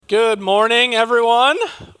Good morning, everyone.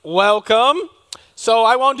 Welcome. So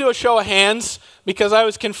I won't do a show of hands because I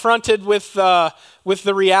was confronted with the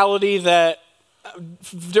reality that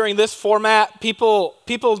during this format, people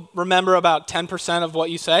remember about 10% of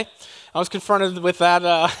what you say. I was confronted with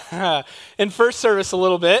that in first service a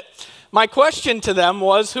little bit. My question to them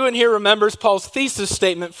was, who in here remembers Paul's thesis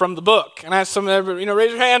statement from the book? And I asked some, raise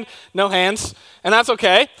your hand. No hands. And that's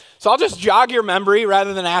okay. So I'll just jog your memory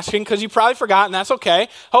rather than asking, because you probably forgot, and that's okay.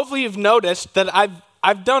 Hopefully you've noticed that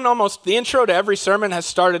I've done almost the intro to every sermon has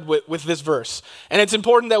started with this verse. And it's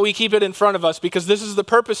important that we keep it in front of us because this is the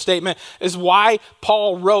purpose statement, is why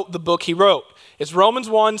Paul wrote the book he wrote. It's Romans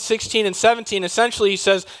 1, 16 and 17. Essentially, he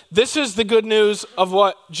says, this is the good news of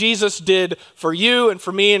what Jesus did for you and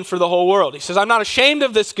for me and for the whole world. He says, I'm not ashamed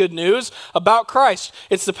of this good news about Christ.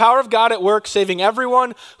 It's the power of God at work, saving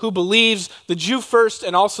everyone who believes, the Jew first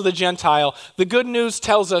and also the Gentile. The good news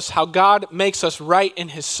tells us how God makes us right in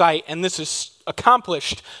his sight, and this is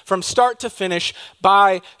accomplished from start to finish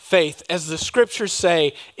by faith. As the scriptures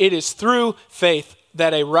say, it is through faith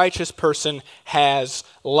that a righteous person has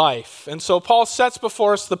life. And so Paul sets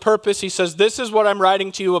before us the purpose. He says, this is what I'm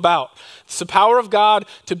writing to you about. It's the power of God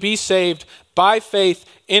to be saved by faith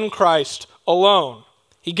in Christ alone.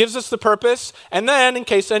 He gives us the purpose, and then, in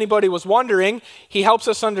case anybody was wondering, he helps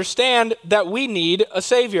us understand that we need a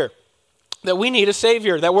Savior. That we need a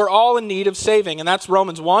Savior, that we're all in need of saving. And that's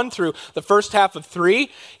Romans 1 through the first half of 3.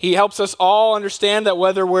 He helps us all understand that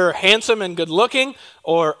whether we're handsome and good looking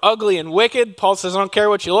or ugly and wicked, Paul says, I don't care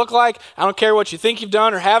what you look like, I don't care what you think you've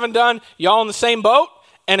done or haven't done, y'all in the same boat,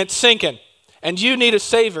 and it's sinking. And you need a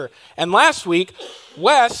Savior. And last week,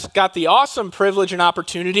 Wes got the awesome privilege and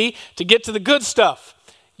opportunity to get to the good stuff.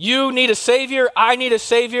 You need a Savior, I need a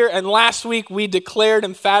Savior, and last week we declared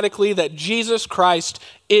emphatically that Jesus Christ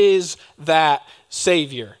is that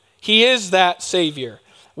Savior. He is that Savior.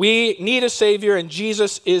 We need a Savior, and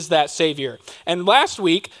Jesus is that Savior. And last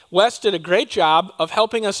week, Wes did a great job of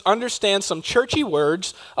helping us understand some churchy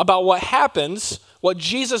words about what happens, what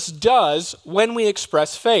Jesus does when we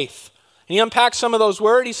express faith. He unpacks some of those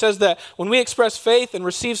words. He says that when we express faith and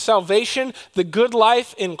receive salvation, the good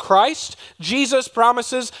life in Christ, Jesus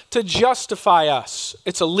promises to justify us.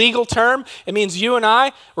 It's a legal term. It means you and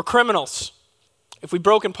I, we're criminals. If we've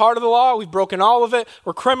broken part of the law, we've broken all of it.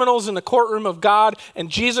 We're criminals in the courtroom of God. And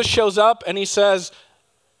Jesus shows up and he says,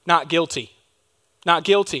 not guilty. Not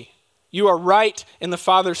guilty. You are right in the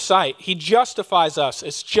Father's sight. He justifies us.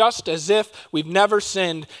 It's just as if we've never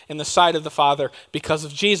sinned in the sight of the Father because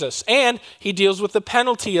of Jesus. And he deals with the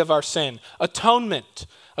penalty of our sin, atonement.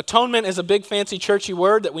 Atonement is a big fancy churchy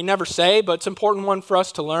word that we never say, but it's an important one for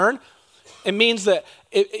us to learn. It means that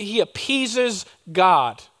he appeases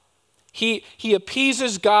God. He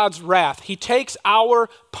appeases God's wrath. He takes our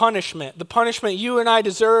punishment, the punishment you and I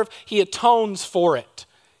deserve, he atones for it.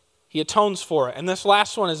 He atones for it. And this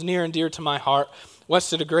last one is near and dear to my heart. Wes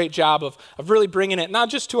did a great job of really bringing it not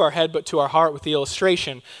just to our head, but to our heart with the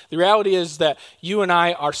illustration. The reality is that you and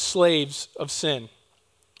I are slaves of sin.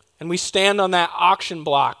 And we stand on that auction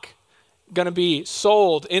block, going to be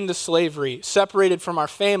sold into slavery, separated from our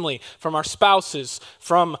family, from our spouses,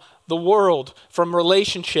 from the world, from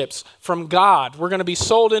relationships, from God. We're going to be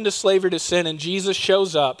sold into slavery to sin, and Jesus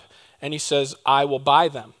shows up and he says, I will buy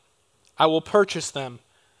them. I will purchase them.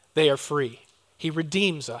 They are free. He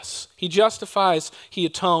redeems us. He justifies, he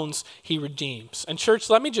atones, he redeems. And church,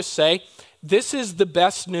 let me just say, this is the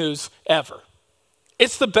best news ever.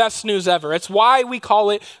 It's the best news ever. It's why we call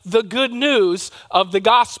it the good news of the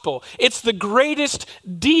gospel. It's the greatest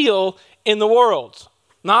deal in the world.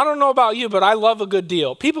 Now, I don't know about you, but I love a good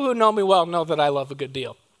deal. People who know me well know that I love a good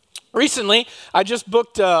deal. Recently, I just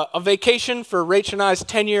booked a vacation for Rach and I's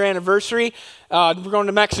 10-year anniversary. We're going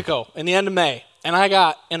to Mexico in the end of May. And I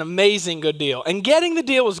got an amazing good deal. And getting the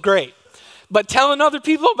deal was great. But telling other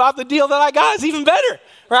people about the deal that I got is even better,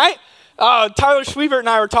 right? Tyler Schwiebert and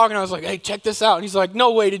I were talking. I was like, hey, check this out. And he's like,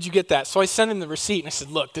 no way did you get that. So I sent him the receipt and I said,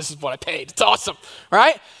 look, this is what I paid. It's awesome,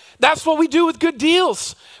 right? That's what we do with good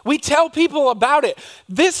deals. We tell people about it.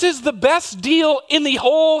 This is the best deal in the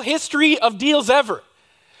whole history of deals ever.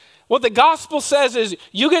 What the gospel says is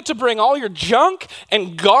you get to bring all your junk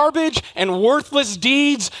and garbage and worthless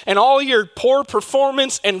deeds and all your poor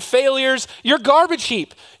performance and failures, your garbage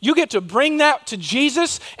heap. You get to bring that to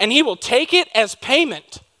Jesus and he will take it as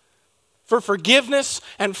payment for forgiveness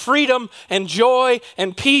and freedom and joy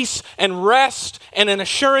and peace and rest and an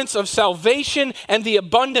assurance of salvation and the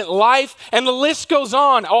abundant life. And the list goes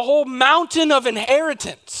on, a whole mountain of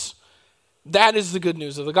inheritance. That is the good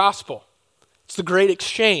news of the gospel. It's the great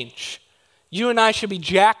exchange. You and I should be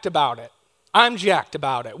jacked about it. I'm jacked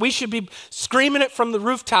about it. We should be screaming it from the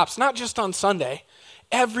rooftops, not just on Sunday,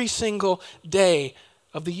 every single day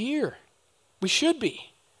of the year. We should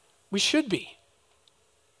be. We should be.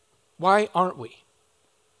 Why aren't we?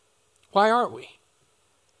 Why aren't we?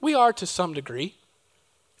 We are to some degree.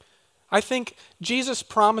 I think Jesus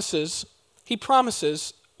promises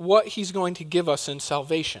what he's going to give us in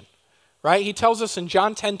salvation. Right? He tells us in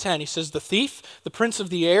John 10:10, he says, the thief, the prince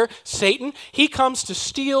of the air, Satan, he comes to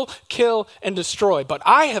steal, kill, and destroy. But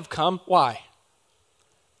I have come, why?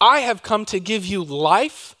 I have come to give you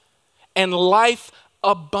life and life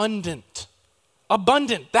abundant.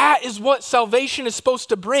 Abundant. That is what salvation is supposed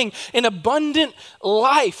to bring, an abundant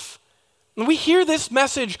life. And we hear this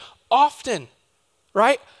message often,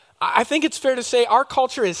 right? I think it's fair to say our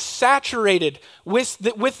culture is saturated with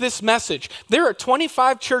this message. There are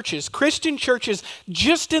 25 churches, Christian churches,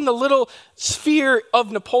 just in the little sphere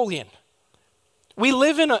of Napoleon. We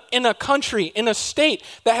live in a country, in a state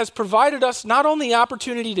that has provided us not only the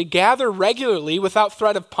opportunity to gather regularly without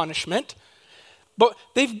threat of punishment, but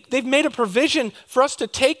they've made a provision for us to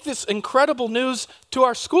take this incredible news to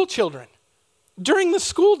our school children during the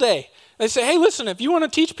school day. They say, hey, listen, if you want to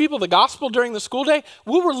teach people the gospel during the school day,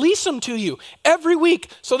 we'll release them to you every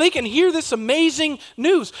week so they can hear this amazing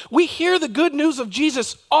news. We hear the good news of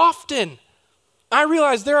Jesus often. I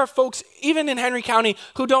realize there are folks, even in Henry County,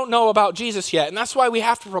 who don't know about Jesus yet, and that's why we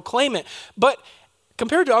have to proclaim it. But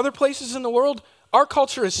compared to other places in the world, our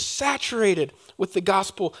culture is saturated with the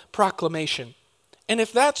gospel proclamation. And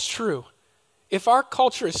if that's true, if our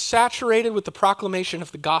culture is saturated with the proclamation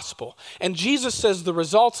of the gospel, and Jesus says the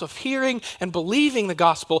results of hearing and believing the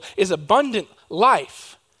gospel is abundant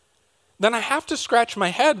life, then I have to scratch my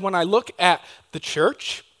head when I look at the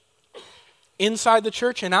church, inside the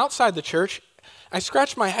church and outside the church. I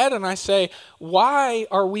scratch my head and I say, why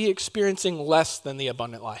are we experiencing less than the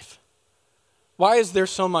abundant life? Why is there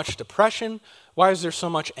so much depression? Why is there so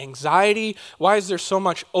much anxiety? Why is there so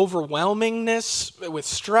much overwhelmingness with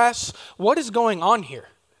stress? What is going on here?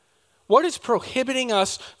 What is prohibiting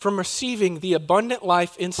us from receiving the abundant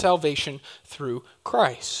life in salvation through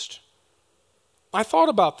Christ? I thought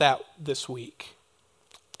about that this week.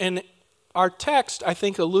 And our text, I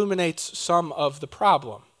think, illuminates some of the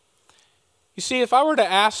problem. You see, if I were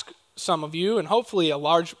to ask some of you, and hopefully a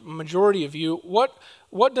large majority of you,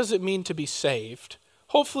 what does it mean to be saved?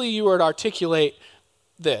 Hopefully you would articulate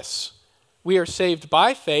this. We are saved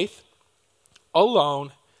by faith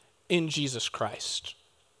alone in Jesus Christ.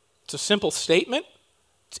 It's a simple statement.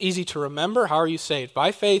 It's easy to remember. How are you saved?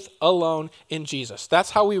 By faith alone in Jesus.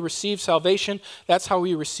 That's how we receive salvation. That's how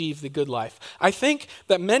we receive the good life. I think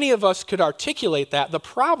that many of us could articulate that. The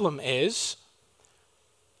problem is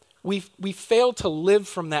we fail to live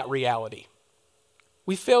from that reality.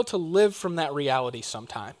 We fail to live from that reality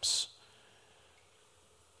sometimes.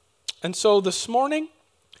 And so this morning,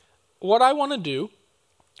 what I want to do,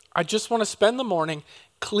 I just want to spend the morning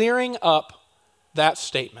clearing up that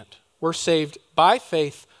statement. We're saved by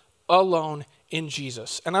faith alone in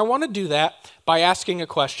Jesus. And I want to do that by asking a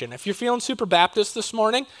question. If you're feeling super Baptist this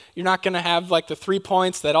morning, you're not going to have like the 3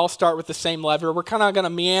 points that all start with the same lever. We're kind of going to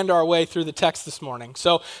meander our way through the text this morning.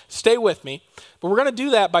 So stay with me. But we're going to do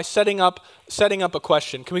that by setting up a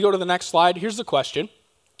question. Can we go to the next slide? Here's the question.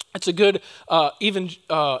 It's a good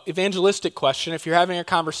evangelistic question. If you're having a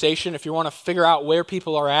conversation, if you want to figure out where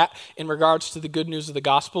people are at in regards to the good news of the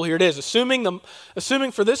gospel, here it is.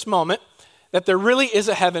 Assuming for this moment that there really is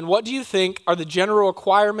a heaven, what do you think are the general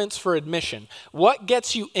requirements for admission? What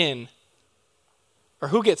gets you in, or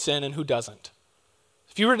who gets in and who doesn't?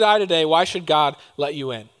 If you were to die today, why should God let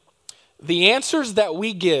you in? The answers that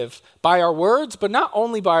we give by our words, but not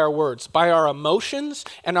only by our words, by our emotions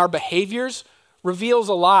and our behaviors, reveals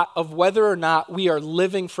a lot of whether or not we are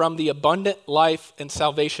living from the abundant life and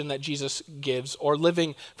salvation that Jesus gives, or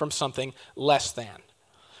living from something less than.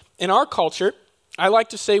 In our culture, I like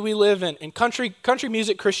to say we live in country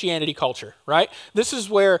music Christianity culture, right? This is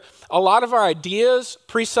where a lot of our ideas,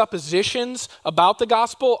 presuppositions about the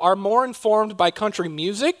gospel are more informed by country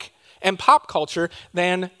music and pop culture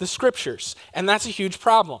than the scriptures. And that's a huge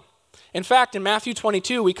problem. In fact, in Matthew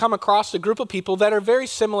 22, we come across a group of people that are very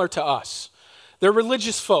similar to us. They're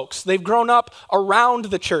religious folks. They've grown up around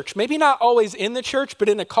the church. Maybe not always in the church, but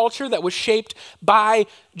in a culture that was shaped by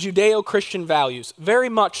Judeo-Christian values. Very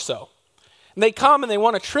much so. And they come and they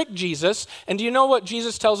want to trick Jesus. And do you know what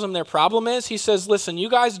Jesus tells them their problem is? He says, listen, you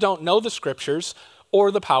guys don't know the scriptures or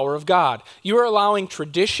the power of God. You are allowing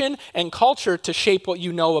tradition and culture to shape what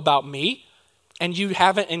you know about me, and you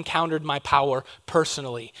haven't encountered my power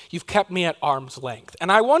personally. You've kept me at arm's length.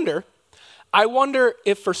 And I wonder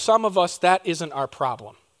if for some of us that isn't our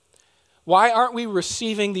problem. Why aren't we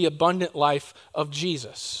receiving the abundant life of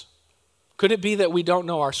Jesus? Could it be that we don't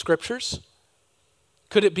know our scriptures?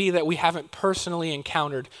 Could it be that we haven't personally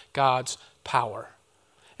encountered God's power?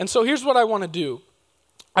 And so here's what I want to do.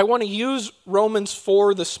 I want to use Romans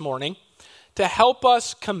 4 this morning to help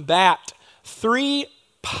us combat 3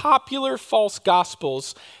 popular false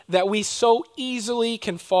gospels that we so easily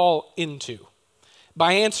can fall into.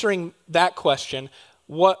 By answering that question,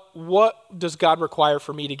 what does God require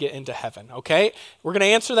for me to get into heaven? Okay? We're going to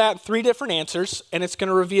answer that in 3 different answers, and it's going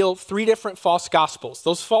to reveal 3 different false gospels.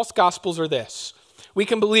 Those false gospels are this. We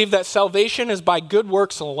can believe that salvation is by good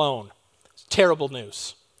works alone. It's terrible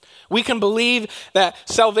news. We can believe that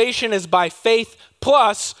salvation is by faith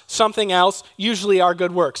plus something else, usually our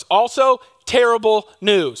good works. Also, terrible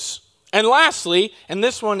news. And lastly, and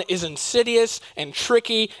this one is insidious and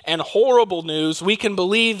tricky and horrible news, we can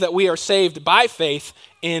believe that we are saved by faith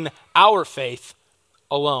in our faith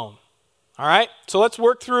alone. All right? So let's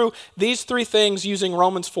work through these 3 things using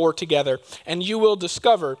Romans 4 together, and you will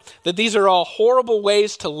discover that these are all horrible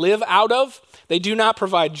ways to live out of. They do not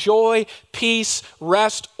provide joy, peace,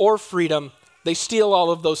 rest, or freedom. They steal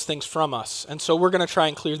all of those things from us. And so we're going to try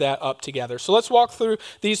and clear that up together. So let's walk through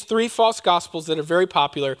these 3 false gospels that are very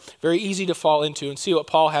popular, very easy to fall into, and see what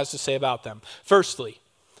Paul has to say about them. Firstly,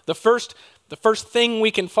 the first thing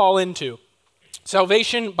we can fall into,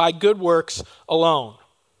 salvation by good works alone.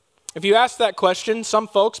 If you ask that question, some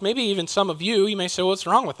folks, maybe even some of you may say, what's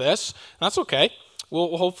wrong with this? And that's okay.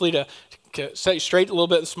 We'll hopefully to set you straight a little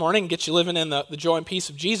bit this morning and get you living in the joy and peace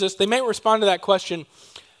of Jesus. They may respond to that question,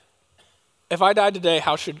 if I died today,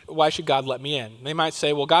 why should God let me in? They might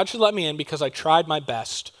say, well, God should let me in because I tried my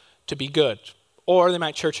best to be good. Or they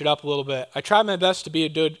might church it up a little bit. I tried my best to be a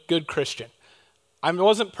good Christian. I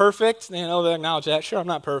wasn't perfect. They acknowledge that. Sure, I'm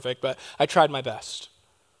not perfect, but I tried my best.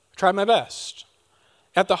 I tried my best.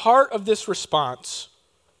 At the heart of this response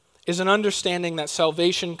is an understanding that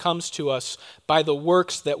salvation comes to us by the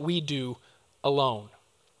works that we do alone.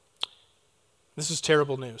 This is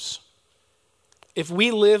terrible news. If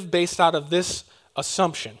we live based out of this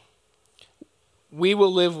assumption, we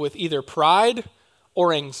will live with either pride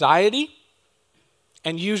or anxiety,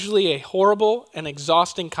 and usually a horrible and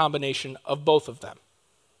exhausting combination of both of them.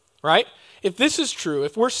 Right? If this is true,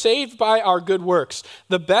 if we're saved by our good works,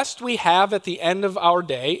 the best we have at the end of our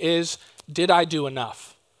day is, did I do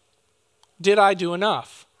enough? Did I do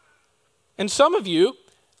enough? And some of you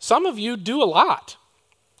do a lot.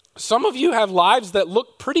 Some of you have lives that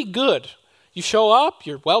look pretty good. You show up,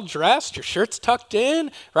 you're well dressed, your shirt's tucked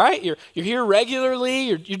in, right? You're here regularly,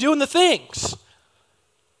 you're doing the things.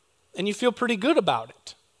 And you feel pretty good about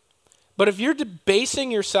it. But if you're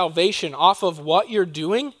basing your salvation off of what you're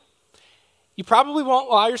doing, you probably won't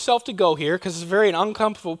allow yourself to go here because it's a very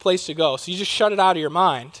uncomfortable place to go. So you just shut it out of your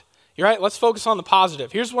mind. You're right, let's focus on the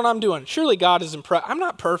positive. Here's what I'm doing. Surely God is impressed. I'm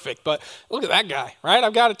not perfect, but look at that guy, right?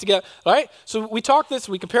 I've got it together, right? So we talk this,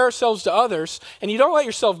 we compare ourselves to others, and you don't let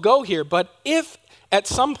yourself go here. But if at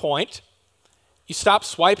some point you stop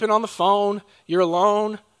swiping on the phone, you're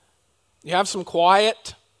alone, you have some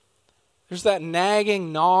quiet, there's that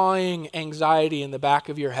nagging, gnawing anxiety in the back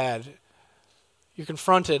of your head. You're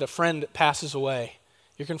confronted, a friend passes away.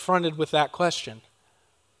 You're confronted with that question.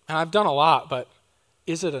 And I've done a lot, but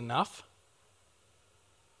is it enough?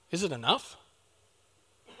 Is it enough?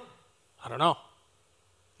 I don't know.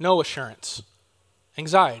 No assurance.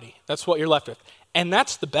 Anxiety. That's what you're left with. And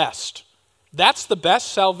that's the best. That's the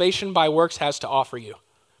best salvation by works has to offer you.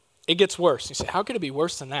 It gets worse. You say, how could it be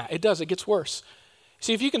worse than that? It does. It gets worse.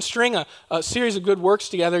 See, if you can string a series of good works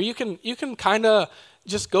together, you can kind of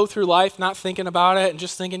just go through life not thinking about it and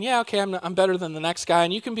just thinking, yeah, okay, I'm better than the next guy,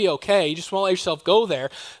 and you can be okay. You just won't let yourself go there.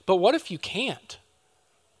 But what if you can't?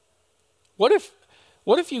 What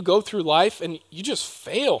if you go through life and you just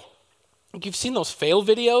fail? Like, you've seen those fail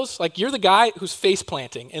videos? Like, you're the guy who's face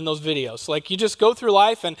planting in those videos. Like, you just go through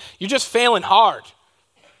life and you're just failing hard,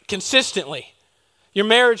 consistently. Your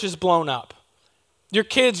marriage is blown up. Your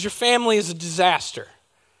kids, your family is a disaster.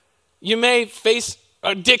 You may face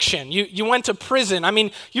addiction. You went to prison. I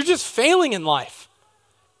mean, you're just failing in life.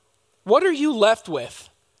 What are you left with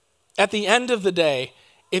at the end of the day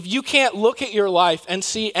if you can't look at your life and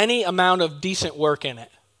see any amount of decent work in it?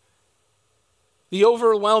 The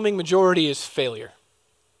overwhelming majority is failure.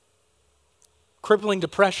 Crippling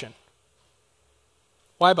depression.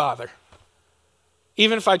 Why bother?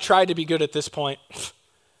 Even if I tried to be good at this point,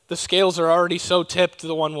 the scales are already so tipped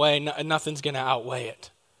the one way, nothing's going to outweigh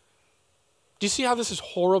it. Do you see how this is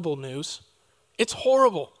horrible news? It's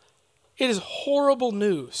horrible. It is horrible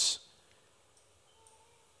news.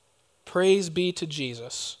 Praise be to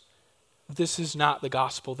Jesus. this is not the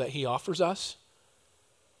gospel that he offers us.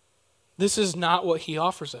 This is not what he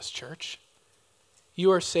offers us, church.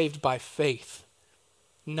 You are saved by faith,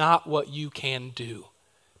 not what you can do.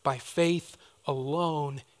 By faith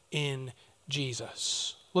alone in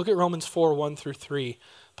Jesus. Look at Romans 4, 1 through 3.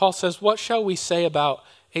 Paul says, what shall we say about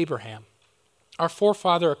Abraham, our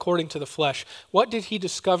forefather according to the flesh? What did he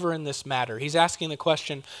discover in this matter? He's asking the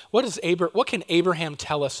question, what can Abraham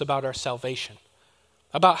tell us about our salvation?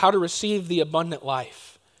 About how to receive the abundant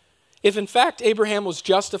life? If in fact Abraham was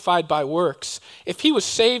justified by works, if he was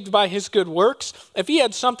saved by his good works, if he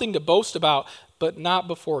had something to boast about, but not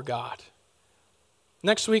before God.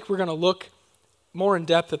 Next week we're going to look more in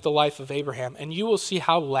depth at the life of Abraham, and you will see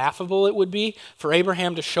how laughable it would be for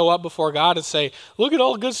Abraham to show up before God and say, look at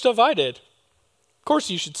all the good stuff I did. Of course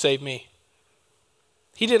you should save me.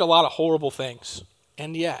 He did a lot of horrible things,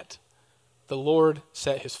 and yet the Lord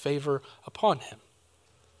set his favor upon him.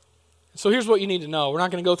 So here's what you need to know. We're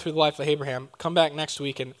not going to go through the life of Abraham. Come back next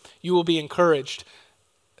week and you will be encouraged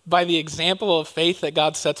by the example of faith that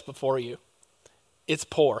God sets before you. It's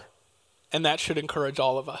poor, and that should encourage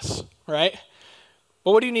all of us, right?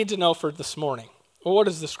 But what do you need to know for this morning? Well, what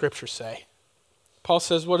does the scripture say? Paul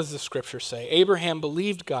says, what does the scripture say? Abraham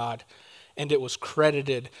believed God, and it was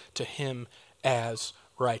credited to him as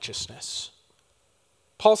righteousness.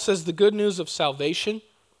 Paul says the good news of salvation,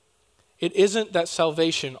 it isn't that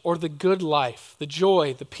salvation or the good life, the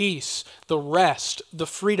joy, the peace, the rest, the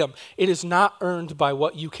freedom, it is not earned by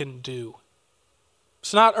what you can do.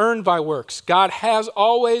 It's not earned by works. God has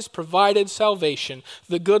always provided salvation,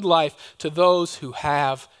 the good life, to those who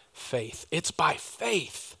have faith. It's by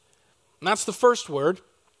faith. And that's the first word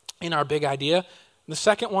in our big idea. The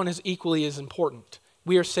second one is equally as important.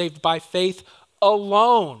 We are saved by faith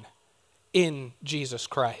alone in Jesus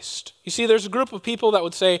Christ. You see, there's a group of people that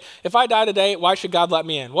would say, if I die today, why should God let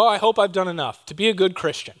me in? Well, I hope I've done enough to be a good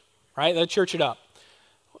Christian, right? They'll church it up.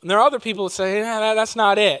 And there are other people that say, that's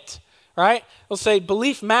not it, right? They'll say,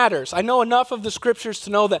 belief matters. I know enough of the scriptures to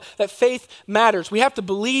know that faith matters. We have to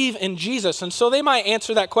believe in Jesus. And so they might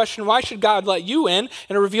answer that question, why should God let you in?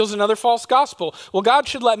 And it reveals another false gospel. Well, God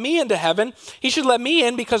should let me into heaven. He should let me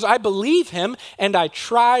in because I believe him and I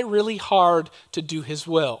try really hard to do his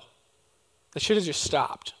will. They should have just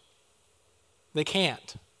stopped. They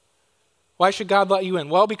can't. Why should God let you in?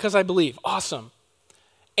 Well, because I believe. Awesome.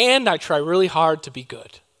 And I try really hard to be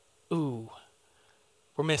good. Ooh,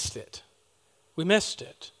 we missed it. We missed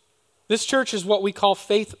it. This church is what we call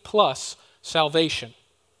faith plus salvation.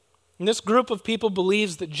 And this group of people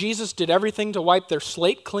believes that Jesus did everything to wipe their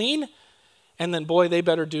slate clean, and then, boy, they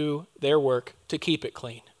better do their work to keep it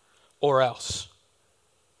clean, or else.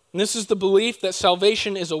 And this is the belief that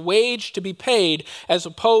salvation is a wage to be paid as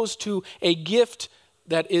opposed to a gift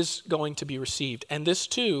that is going to be received. And this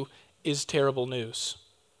too is terrible news.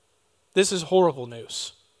 This is horrible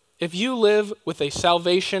news. If you live with a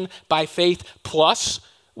salvation by faith plus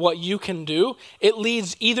what you can do, it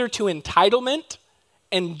leads either to entitlement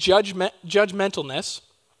and judgmentalness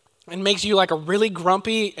and makes you like a really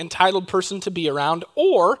grumpy, entitled person to be around,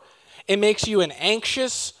 or it makes you an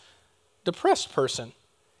anxious, depressed person.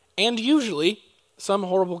 And usually, some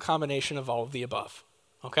horrible combination of all of the above,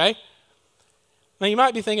 okay? Now, you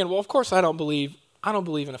might be thinking, well, of course I don't believe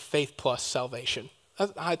in a faith plus salvation.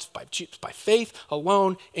 It's by faith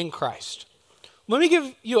alone in Christ. Let me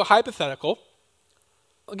give you a hypothetical.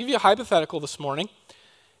 I'll give you a hypothetical this morning,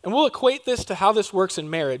 and we'll equate this to how this works in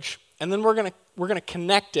marriage, and then we're gonna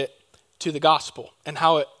connect it to the gospel and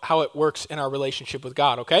how it works in our relationship with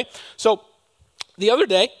God, okay? So, the other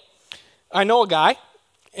day, I know a guy,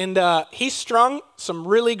 and he strung some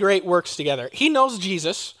really great works together. He knows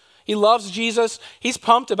Jesus. He loves Jesus. He's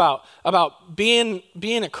pumped about being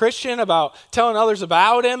a Christian, about telling others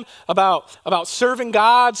about him, about serving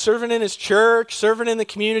God, serving in his church, serving in the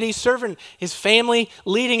community, serving his family,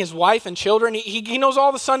 leading his wife and children. He knows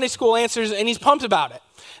all the Sunday school answers, and he's pumped about it.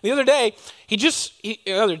 The other day,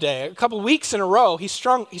 a couple of weeks in a row, he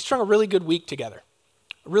strung a really good week together,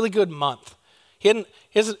 a really good month. He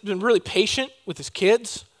hasn't been really patient with his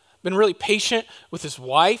kids, been really patient with his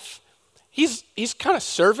wife. He's kind of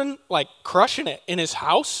serving, like crushing it in his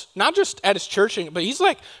house, not just at his church, but he's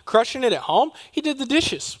like crushing it at home. He did the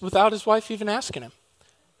dishes without his wife even asking him.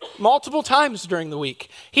 Multiple times during the week.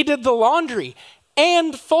 He did the laundry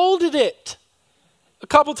and folded it a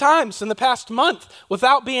couple times in the past month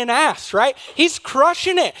without being asked, right? He's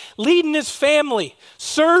crushing it, leading his family,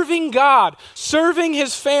 serving God, serving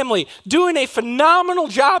his family, doing a phenomenal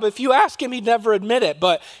job. If you ask him, he'd never admit it,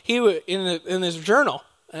 but he in his journal,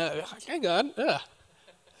 hey God,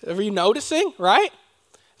 are you noticing, right?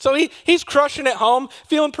 So he's crushing it home,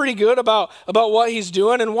 feeling pretty good about what he's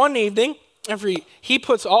doing. And one evening, he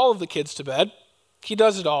puts all of the kids to bed. He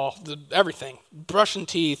does it all, everything, brushing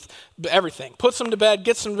teeth, everything. Puts them to bed,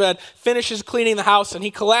 gets them to bed, finishes cleaning the house, and he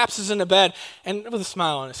collapses into bed and with a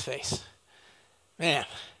smile on his face. Man,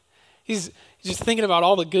 he's just thinking about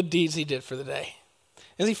all the good deeds he did for the day.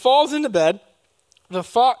 As he falls into bed, the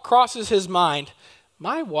thought crosses his mind,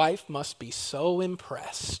 my wife must be so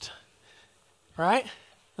impressed. Right?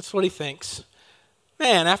 That's what he thinks.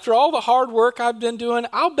 Man, after all the hard work I've been doing,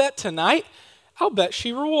 I'll bet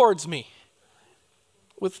she rewards me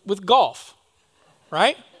with golf.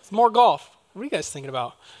 Right? It's more golf. What are you guys thinking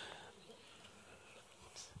about?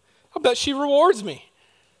 I'll bet she rewards me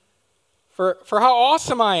for how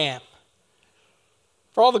awesome I am.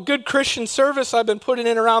 For all the good Christian service I've been putting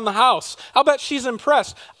in around the house. I'll bet she's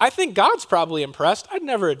impressed. I think God's probably impressed. I'd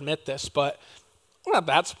never admit this, but I'm not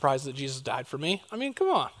that surprised that Jesus died for me. I mean, come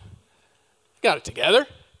on. Got it together,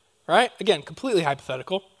 right? Again, completely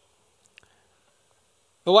hypothetical.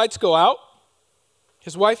 The lights go out.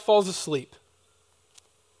 His wife falls asleep.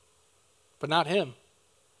 But not him.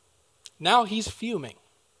 Now he's fuming.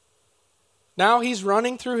 Now he's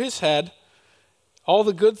running through his head all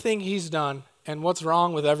the good thing he's done and what's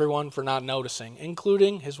wrong with everyone for not noticing,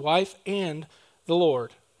 including his wife and the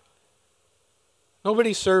Lord.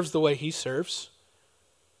 Nobody serves the way he serves.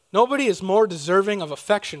 Nobody is more deserving of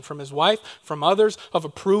affection from his wife, from others, of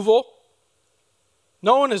approval.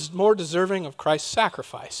 No one is more deserving of Christ's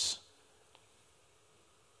sacrifice.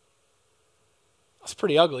 That's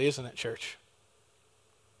pretty ugly, isn't it, church?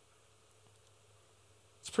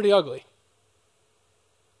 It's pretty ugly.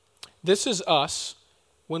 This is us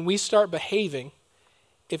when we start behaving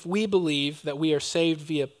if we believe that we are saved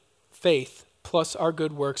via faith plus our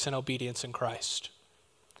good works and obedience in Christ.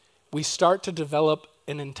 We start to develop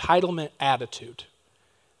an entitlement attitude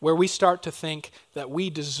where we start to think that we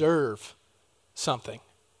deserve something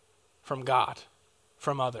from God,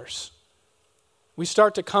 from others. We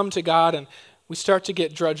start to come to God and we start to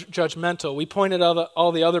get judgmental. We point at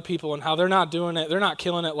all the other people and how they're not doing it, they're not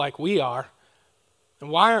killing it like we are. And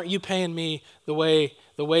why aren't you paying me the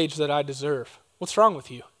wage that I deserve? What's wrong with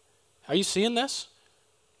you? Are you seeing this?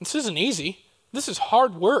 This isn't easy. This is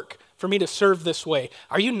hard work for me to serve this way.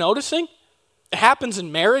 Are you noticing? It happens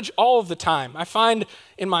in marriage all of the time. I find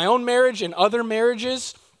in my own marriage and other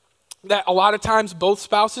marriages that a lot of times both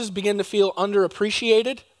spouses begin to feel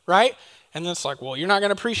underappreciated, right? And then it's like, well, you're not going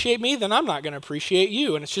to appreciate me, then I'm not going to appreciate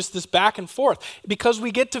you. And it's just this back and forth because we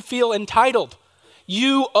get to feel entitled.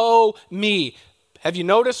 You owe me. Have you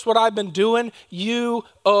noticed what I've been doing? You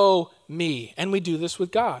owe me. And we do this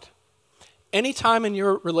with God. Anytime in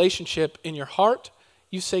your relationship, in your heart,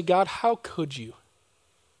 you say, God, how could you?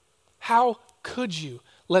 How could you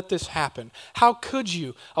let this happen? How could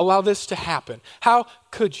you allow this to happen? How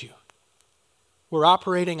could you? We're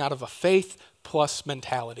operating out of a faith plus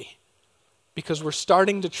mentality because we're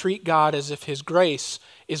starting to treat God as if his grace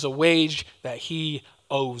is a wage that he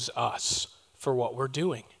owes us for what we're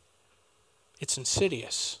doing. It's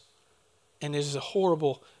insidious, and it is a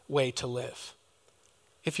horrible way to live.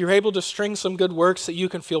 If you're able to string some good works that you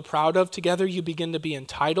can feel proud of together, you begin to be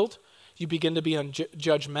entitled, you begin to be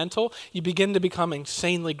judgmental, you begin to become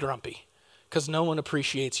insanely grumpy because no one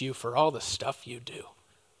appreciates you for all the stuff you do.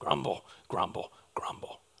 Grumble, grumble,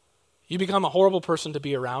 grumble. You become a horrible person to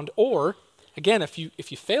be around, or, again, if you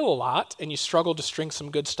fail a lot and you struggle to string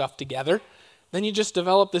some good stuff together, then you just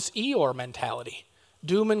develop this Eeyore mentality,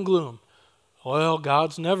 doom and gloom. Well,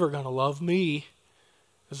 God's never going to love me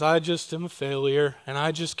because I just am a failure and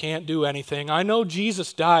I just can't do anything. I know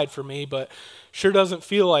Jesus died for me, but sure doesn't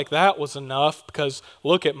feel like that was enough because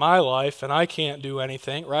look at my life and I can't do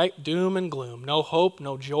anything, right? Doom and gloom, no hope,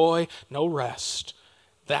 no joy, no rest.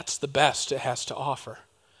 That's the best it has to offer.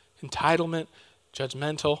 Entitlement,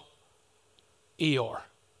 judgmental, Eeyore,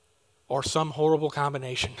 or some horrible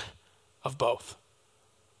combination of both.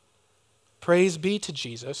 Praise be to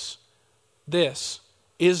Jesus. This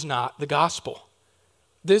is not the gospel.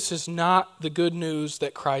 This is not the good news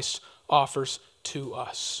that Christ offers to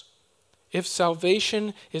us. If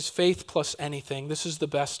salvation is faith plus anything, this is the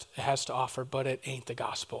best it has to offer, but it ain't the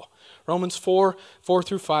gospel. Romans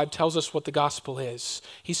 4:4-5 tells us what the gospel is.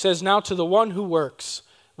 He says, now to the one who works,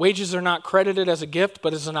 wages are not credited as a gift,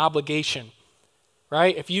 but as an obligation.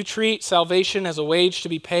 Right? If you treat salvation as a wage to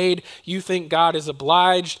be paid, you think God is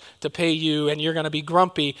obliged to pay you and you're going to be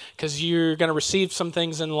grumpy because you're going to receive some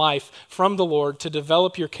things in life from the Lord to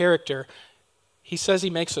develop your character. He says he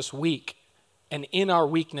makes us weak, and in our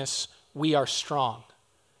weakness, we are strong.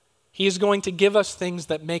 He is going to give us things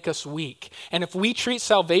that make us weak. And if we treat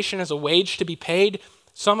salvation as a wage to be paid,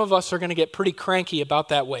 Some of us are going to get pretty cranky about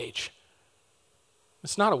that wage.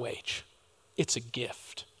 It's not a wage. It's a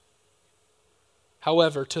gift.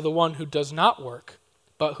 However, to the one who does not work,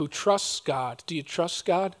 but who trusts God, do you trust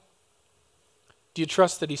God? Do you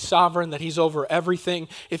trust that he's sovereign, that he's over everything?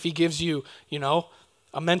 If he gives you,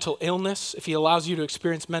 a mental illness, if he allows you to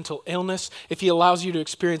experience mental illness, if he allows you to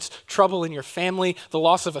experience trouble in your family, the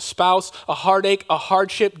loss of a spouse, a heartache, a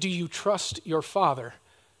hardship, do you trust your Father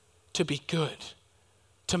to be good,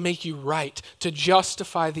 to make you right, to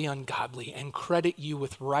justify the ungodly and credit you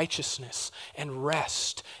with righteousness and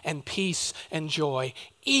rest and peace and joy,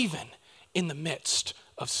 even in the midst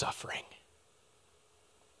of suffering?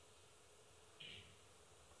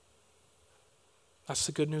 That's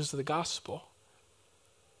the good news of the gospel.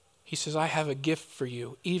 He says, I have a gift for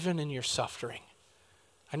you, even in your suffering.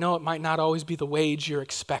 I know it might not always be the wage you're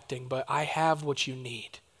expecting, but I have what you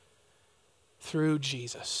need through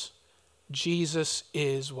Jesus. Jesus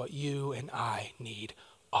is what you and I need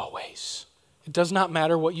always. It does not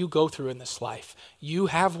matter what you go through in this life. You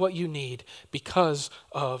have what you need because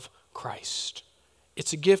of Christ.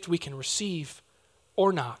 It's a gift we can receive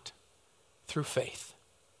or not through faith.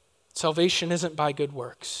 Salvation isn't by good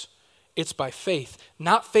works. It's by faith,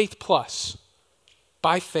 not faith plus,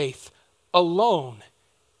 by faith alone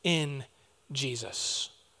in Jesus.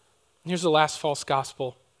 And here's the last false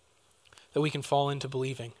gospel that we can fall into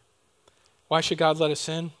believing. Why should God let us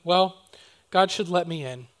in? Well, God should let me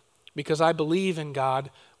in because I believe in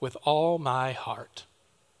God with all my heart.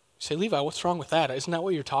 You say, Levi, what's wrong with that? Isn't that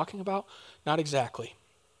what you're talking about? Not exactly.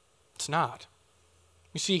 It's not.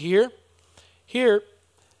 You see here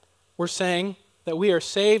we're saying that we are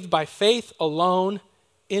saved by faith alone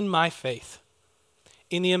in my faith.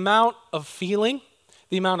 In the amount of feeling,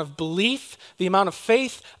 the amount of belief, the amount of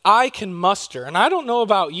faith I can muster. And I don't know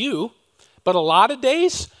about you, but a lot of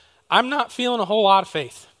days, I'm not feeling a whole lot of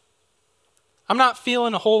faith. I'm not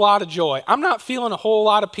feeling a whole lot of joy. I'm not feeling a whole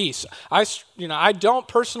lot of peace. I don't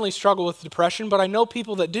personally struggle with depression, but I know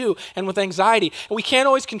people that do, and with anxiety. And we can't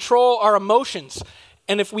always control our emotions.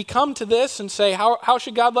 And if we come to this and say, how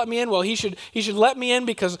should God let me in? Well, he should let me in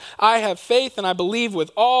because I have faith and I believe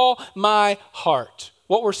with all my heart.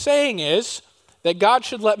 What we're saying is that God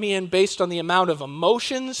should let me in based on the amount of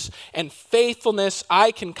emotions and faithfulness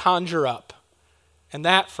I can conjure up. And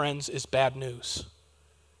that, friends, is bad news.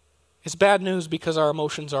 It's bad news because our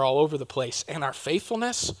emotions are all over the place and our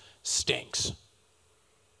faithfulness stinks.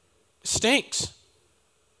 It stinks.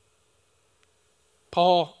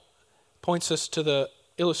 Paul points us to the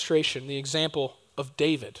illustration, the example of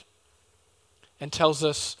David, and tells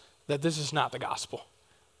us that this is not the gospel.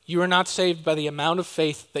 You are not saved by the amount of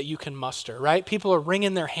faith that you can muster, right? People are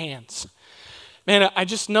wringing their hands. Man, I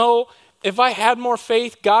just know if I had more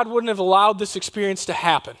faith, God wouldn't have allowed this experience to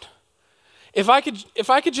happen. If I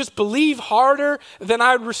could just believe harder, then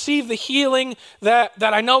I would receive the healing that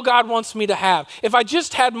I know God wants me to have. If I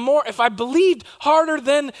just had more, if I believed harder,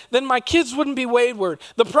 then my kids wouldn't be wayward.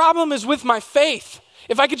 The problem is with my faith.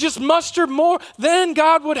 If I could just muster more, then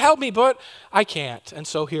God would help me, but I can't, and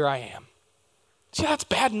so here I am. See, that's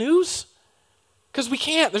bad news, because we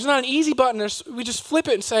can't. There's not an easy button. We just flip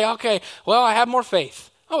it and say, okay, well, I have more faith.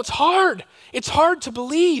 Oh, it's hard. It's hard to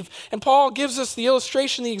believe. And Paul gives us the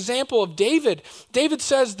illustration, the example of David. David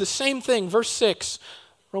says the same thing, verse 6,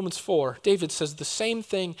 Romans 4. David says the same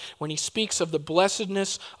thing when he speaks of the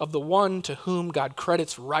blessedness of the one to whom God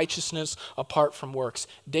credits righteousness apart from works.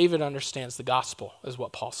 David understands the gospel, is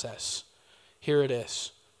what Paul says. Here it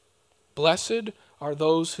is. Blessed are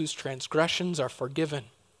those whose transgressions are forgiven,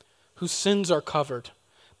 whose sins are covered.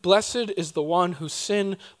 Blessed is the one whose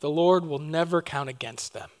sin the Lord will never count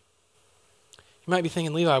against them. You might be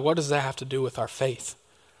thinking, Levi, what does that have to do with our faith?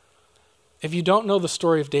 If you don't know the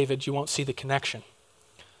story of David, you won't see the connection.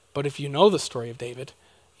 But if you know the story of David,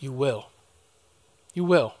 you will. You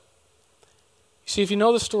will. You see, if you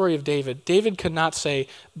know the story of David, David could not say,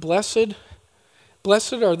 Blessed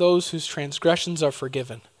are those whose transgressions are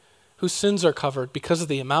forgiven, whose sins are covered because of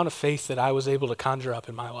the amount of faith that I was able to conjure up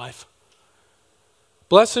in my life.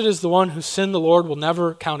 Blessed is the one whose sin the Lord will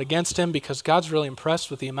never count against him because God's really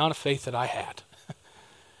impressed with the amount of faith that I had.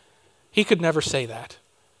 He could never say that.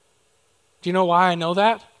 Do you know why I know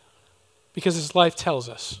that? Because his life tells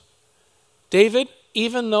us. David,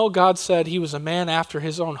 even though God said he was a man after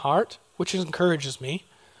his own heart, which encourages me,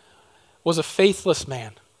 was a faithless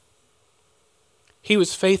man. He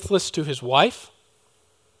was faithless to his wife.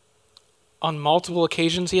 On multiple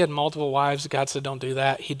occasions, he had multiple wives. God said, don't do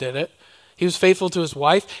that. He did it. He was faithful to his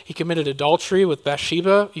wife. He committed adultery with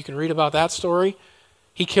Bathsheba. You can read about that story.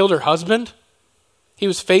 He killed her husband. He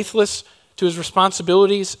was faithless to his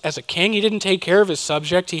responsibilities as a king. He didn't take care of his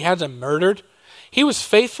subject. He had them murdered. He was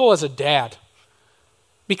faithful as a dad.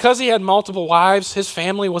 Because he had multiple wives, his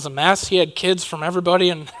family was a mess. He had kids from everybody,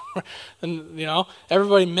 and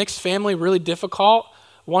everybody mixed family, really difficult.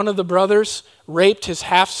 One of the brothers raped his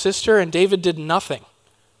half-sister, and David did nothing.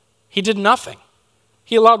 He did nothing.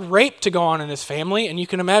 He allowed rape to go on in his family, and you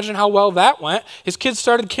can imagine how well that went. His kids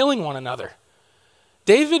started killing one another.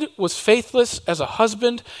 David was faithless as a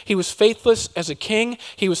husband. He was faithless as a king.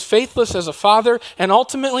 He was faithless as a father, and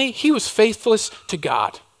ultimately, he was faithless to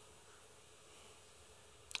God.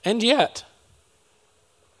 And yet,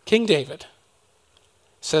 King David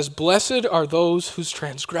says, "Blessed are those whose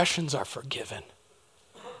transgressions are forgiven,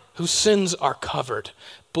 whose sins are covered.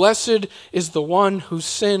 Blessed is the one whose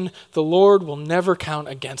sin the Lord will never count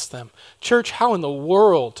against them." Church, how in the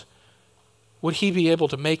world would he be able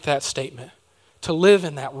to make that statement? To live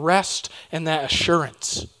in that rest and that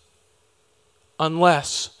assurance,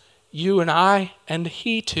 unless you and I and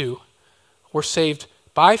he too were saved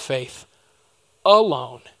by faith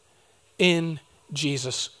alone in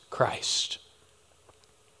Jesus Christ.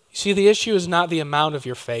 You see, the issue is not the amount of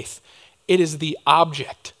your faith. It is the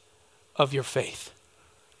object of your faith.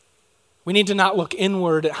 We need to not look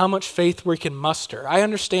inward at how much faith we can muster. I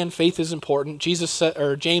understand faith is important.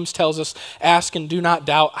 James tells us, ask and do not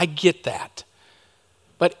doubt. I get that.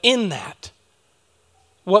 But in that,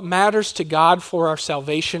 what matters to God for our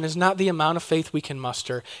salvation is not the amount of faith we can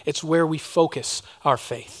muster. It's where we focus our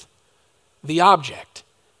faith. The object,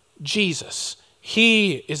 Jesus,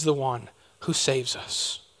 he is the one who saves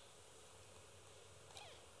us.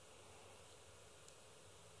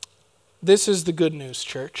 This is the good news,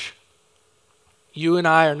 church. You and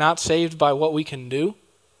I are not saved by what we can do.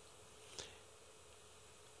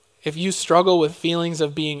 If you struggle with feelings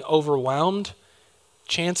of being overwhelmed,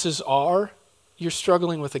 chances are you're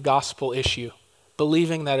struggling with a gospel issue,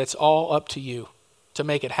 believing that it's all up to you to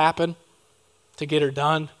make it happen, to get her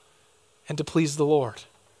done, and to please the Lord.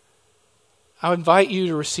 I invite you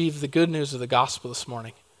to receive the good news of the gospel this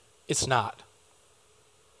morning. It's not.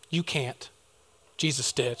 You can't.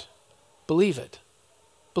 Jesus did. Believe it.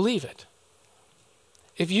 Believe it.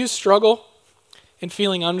 If you struggle in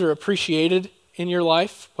feeling underappreciated in your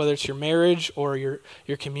life, whether it's your marriage or your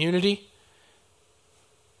community,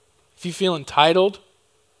 if you feel entitled,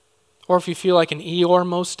 or if you feel like an Eeyore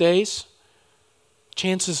most days,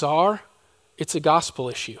 chances are it's a gospel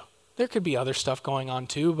issue. There could be other stuff going on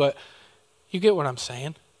too, but you get what I'm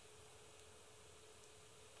saying.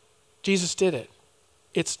 Jesus did it.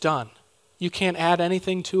 It's done. You can't add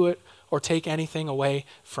anything to it or take anything away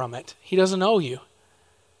from it. He doesn't owe you,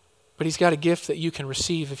 but he's got a gift that you can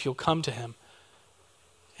receive if you'll come to him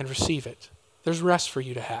and receive it. There's rest for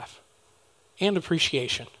you to have and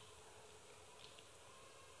appreciation.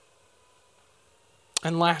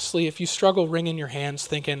 And lastly, if you struggle wringing your hands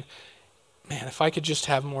thinking, man, if I could just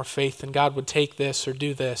have more faith, then God would take this or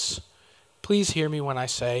do this, please hear me when I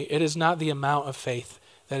say it is not the amount of faith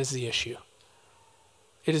that is the issue.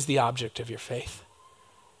 It is the object of your faith.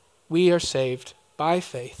 We are saved by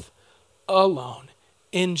faith alone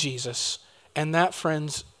in Jesus, and that,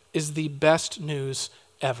 friends, is the best news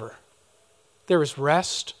ever. There is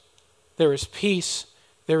rest, there is peace,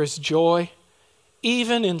 there is joy,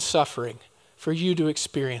 even in suffering, for you to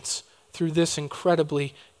experience through this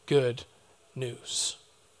incredibly good news.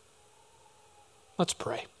 Let's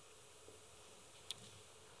pray.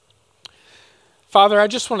 Father, I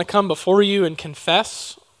just want to come before you and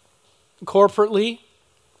confess corporately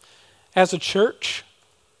as a church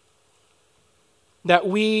that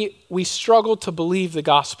we struggle to believe the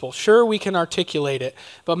gospel. Sure, we can articulate it,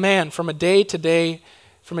 but man, from a day-to-day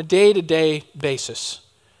basis,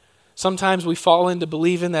 sometimes we fall into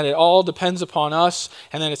believing that it all depends upon us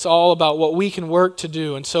and that it's all about what we can work to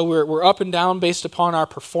do. And so we're up and down based upon our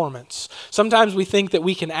performance. Sometimes we think that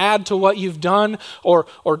we can add to what you've done or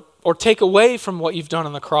take away from what you've done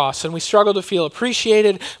on the cross. And we struggle to feel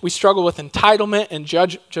appreciated. We struggle with entitlement and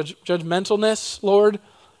judgmentalness, Lord.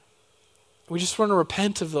 We just want to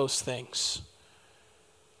repent of those things.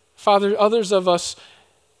 Father, others of us,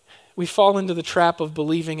 we fall into the trap of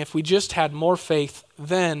believing if we just had more faith,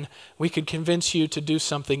 then we could convince you to do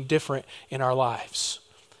something different in our lives.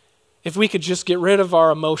 If we could just get rid of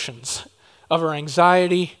our emotions, of our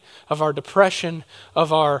anxiety, of our depression,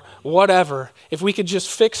 of our whatever, if we could just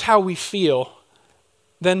fix how we feel,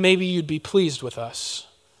 then maybe you'd be pleased with us.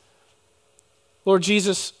 Lord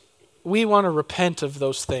Jesus, we want to repent of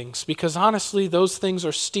those things because honestly, those things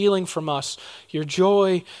are stealing from us your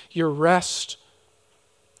joy, your rest,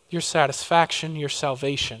 your satisfaction, your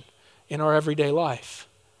salvation in our everyday life.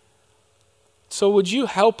 So would you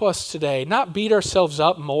help us today not beat ourselves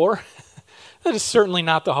up more? That is certainly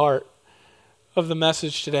not the heart of the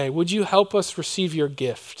message today. Would you help us receive your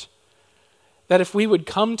gift? That if we would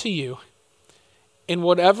come to you in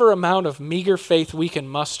whatever amount of meager faith we can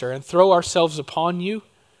muster and throw ourselves upon you,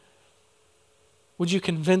 would you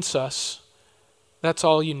convince us that's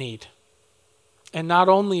all you need? And not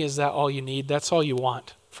only is that all you need, that's all you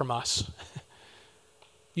want from us.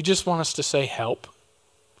 You just want us to say, help.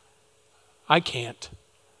 I can't.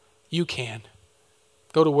 You can.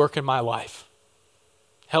 Go to work in my life.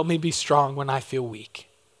 Help me be strong when I feel weak.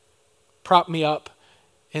 Prop me up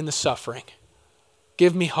in the suffering.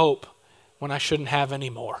 Give me hope when I shouldn't have any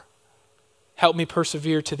more. Help me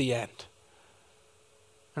persevere to the end.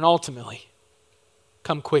 And ultimately,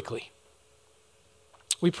 come quickly.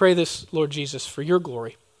 We pray this, Lord Jesus, for your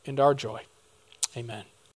glory and our joy. Amen.